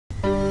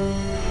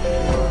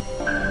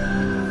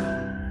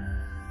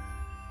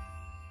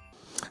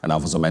And now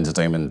for some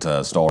entertainment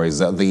stories.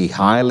 The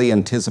highly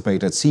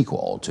anticipated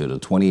sequel to the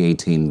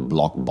 2018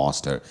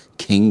 blockbuster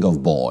King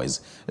of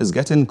Boys is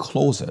getting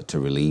closer to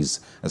release,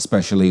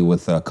 especially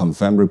with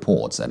confirmed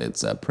reports that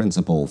its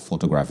principal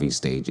photography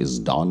stage is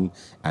done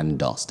and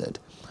dusted.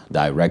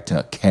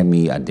 Director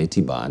Kemi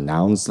Adetiba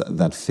announced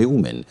that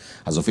filming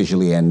has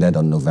officially ended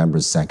on November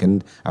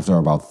 2nd after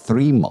about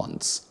 3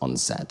 months on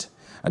set.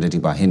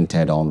 Adetiba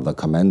hinted on the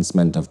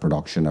commencement of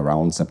production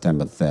around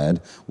September 3rd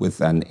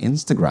with an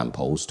Instagram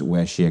post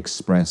where she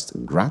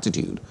expressed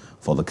gratitude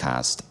for the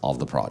cast of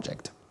the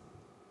project.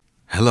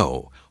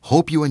 Hello,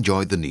 hope you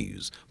enjoyed the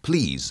news.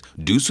 Please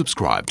do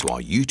subscribe to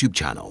our YouTube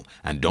channel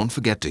and don't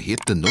forget to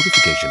hit the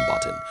notification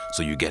button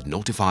so you get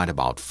notified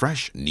about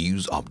fresh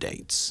news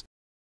updates.